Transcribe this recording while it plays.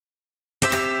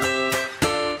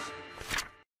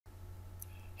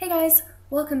guys,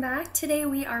 welcome back. Today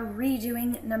we are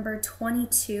redoing number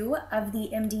 22 of the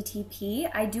MDTP.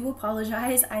 I do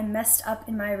apologize, I messed up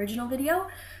in my original video,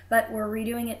 but we're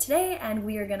redoing it today and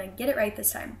we are gonna get it right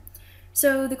this time.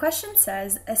 So the question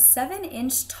says, a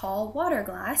 7-inch tall water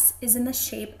glass is in the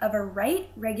shape of a right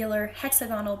regular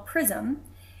hexagonal prism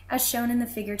as shown in the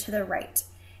figure to the right.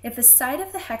 If a side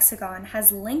of the hexagon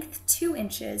has length 2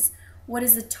 inches, what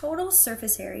is the total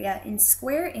surface area in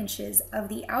square inches of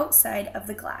the outside of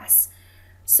the glass?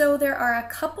 So there are a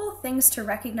couple things to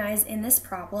recognize in this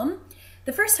problem.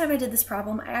 The first time I did this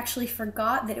problem, I actually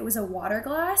forgot that it was a water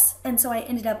glass, and so I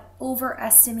ended up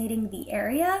overestimating the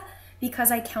area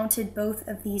because I counted both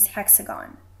of these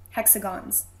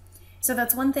hexagons. So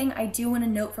that's one thing I do want to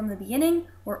note from the beginning.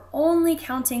 We're only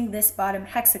counting this bottom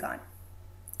hexagon.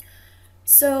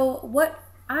 So what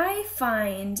I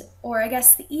find, or I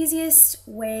guess the easiest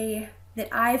way that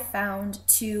I've found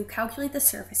to calculate the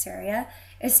surface area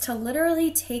is to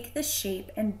literally take the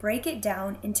shape and break it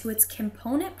down into its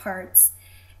component parts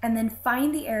and then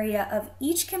find the area of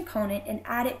each component and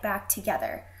add it back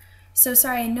together. So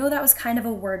sorry, I know that was kind of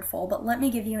a wordful, but let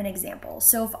me give you an example.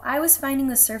 So if I was finding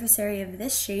the surface area of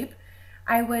this shape,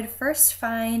 I would first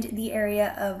find the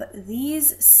area of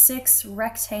these 6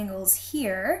 rectangles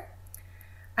here.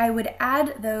 I would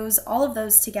add all of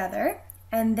those together,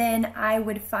 and then I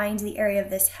would find the area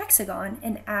of this hexagon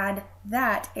and add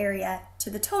that area to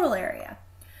the total area.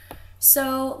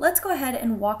 So let's go ahead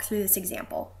and walk through this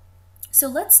example. So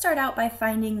let's start out by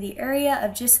finding the area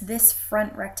of just this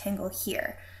front rectangle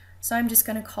here. So I'm just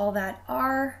going to call that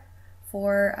R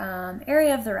for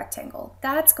area of the rectangle.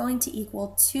 That's going to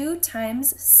equal 2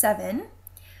 times 7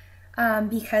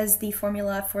 because the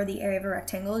formula for the area of a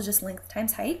rectangle is just length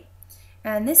times height.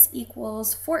 And this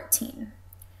equals 14.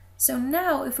 So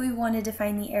now if we wanted to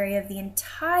find the area of the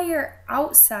entire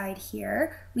outside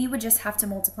here, we would just have to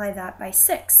multiply that by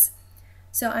 6.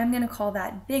 So I'm going to call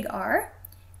that big R,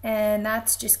 and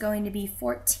that's just going to be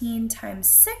 14 times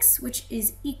 6, which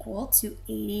is equal to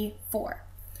 84.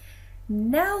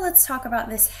 Now let's talk about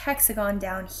this hexagon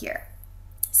down here.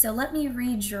 So let me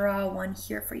redraw one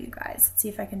here for you guys. Let's see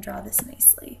if I can draw this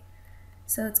nicely.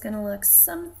 So it's going to look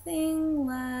something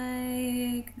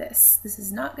like this. This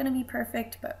is not going to be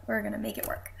perfect, but we're going to make it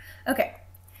work. Okay,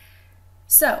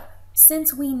 so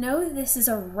since we know this is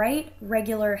a right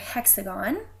regular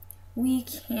hexagon, we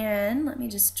can, let me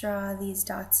just draw these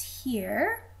dots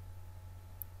here.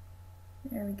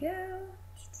 There we go.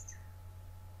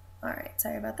 All right,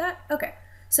 sorry about that. Okay,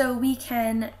 so we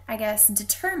can, I guess,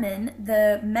 determine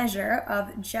the measure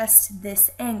of just this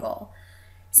angle.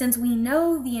 Since we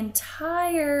know the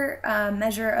entire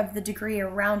measure of the degree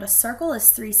around a circle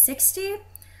is 360,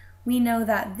 we know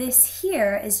that this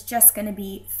here is just going to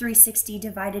be 360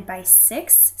 divided by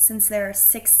 6, since there are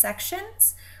 6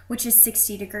 sections, which is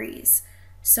 60 degrees.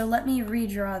 So let me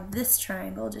redraw this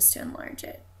triangle just to enlarge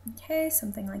it. Okay,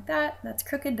 something like that. That's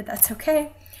crooked, but that's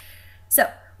okay. So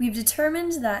we've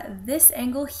determined that this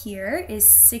angle here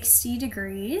is 60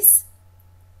 degrees.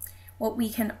 What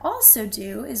we can also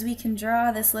do is we can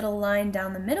draw this little line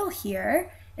down the middle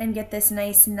here and get this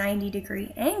nice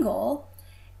 90-degree angle.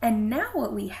 And now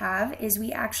what we have is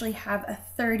we actually have a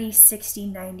 30, 60,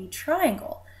 90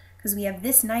 triangle because we have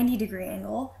this 90-degree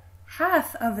angle.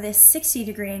 Half of this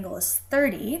 60-degree angle is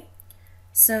 30.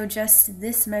 So just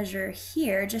this measure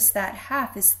here, just that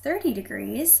half is 30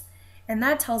 degrees. And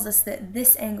that tells us that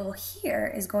this angle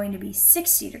here is going to be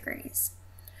 60 degrees.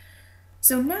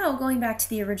 So now going back to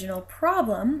the original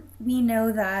problem, we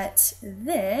know that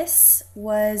this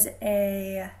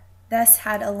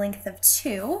had a length of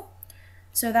 2.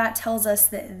 So that tells us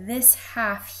that this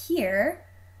half here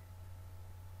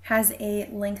has a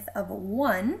length of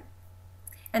 1.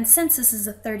 And since this is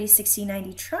a 30, 60,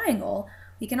 90 triangle,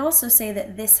 we can also say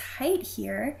that this height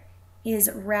here is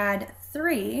rad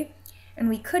 3. And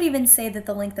we could even say that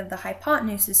the length of the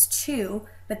hypotenuse is 2,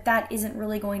 but that isn't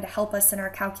really going to help us in our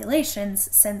calculations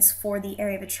since for the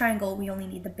area of a triangle, we only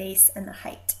need the base and the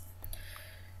height.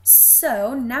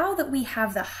 So now that we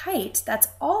have the height, that's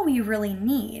all we really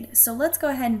need. So let's go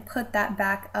ahead and put that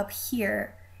back up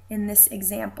here in this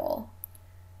example.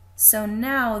 So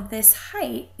now this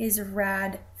height is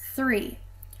rad 3.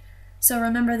 So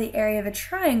remember the area of a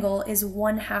triangle is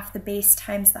 1/2 the base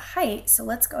times the height, so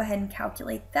let's go ahead and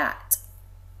calculate that.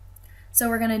 So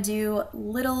we're going to do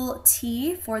little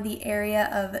t for the area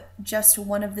of just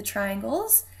one of the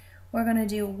triangles. We're going to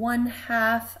do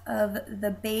 1/2 of the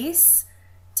base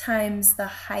times the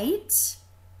height.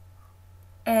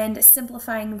 And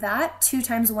simplifying that, 2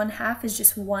 times 1/2 is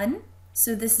just 1.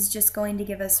 So this is just going to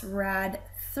give us rad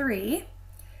 3.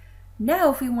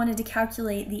 Now, if we wanted to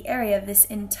calculate the area of this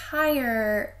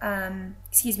entire,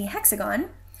 hexagon,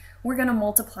 we're going to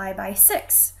multiply by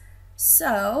 6.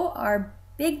 So our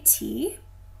big T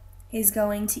is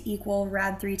going to equal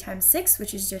rad 3 times 6,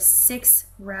 which is just 6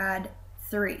 rad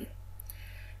 3.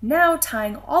 Now,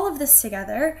 tying all of this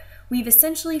together, we've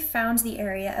essentially found the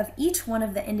area of each one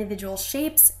of the individual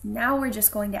shapes. Now we're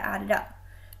just going to add it up.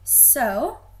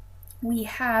 So we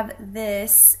have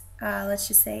this, let's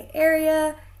just say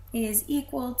area is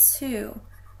equal to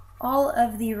all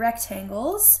of the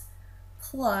rectangles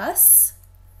plus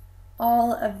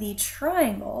all of the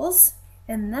triangles,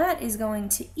 and that is going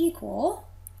to equal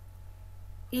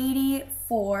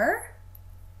 84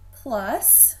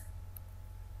 plus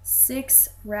 6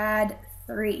 rad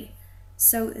 3.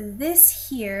 So this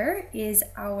here is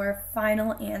our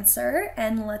final answer,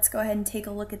 and let's go ahead and take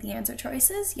a look at the answer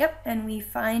choices. Yep, and we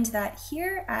find that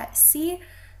here at C,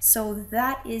 so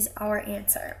that is our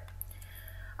answer.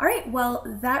 All right, well,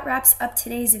 that wraps up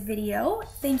today's video.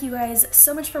 Thank you guys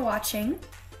so much for watching.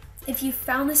 If you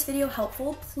found this video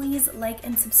helpful, please like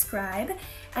and subscribe.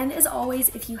 And as always,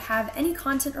 if you have any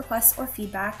content requests or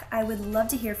feedback, I would love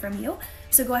to hear from you.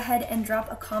 So go ahead and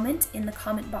drop a comment in the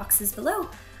comment boxes below.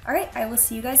 All right, I will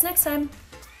see you guys next time.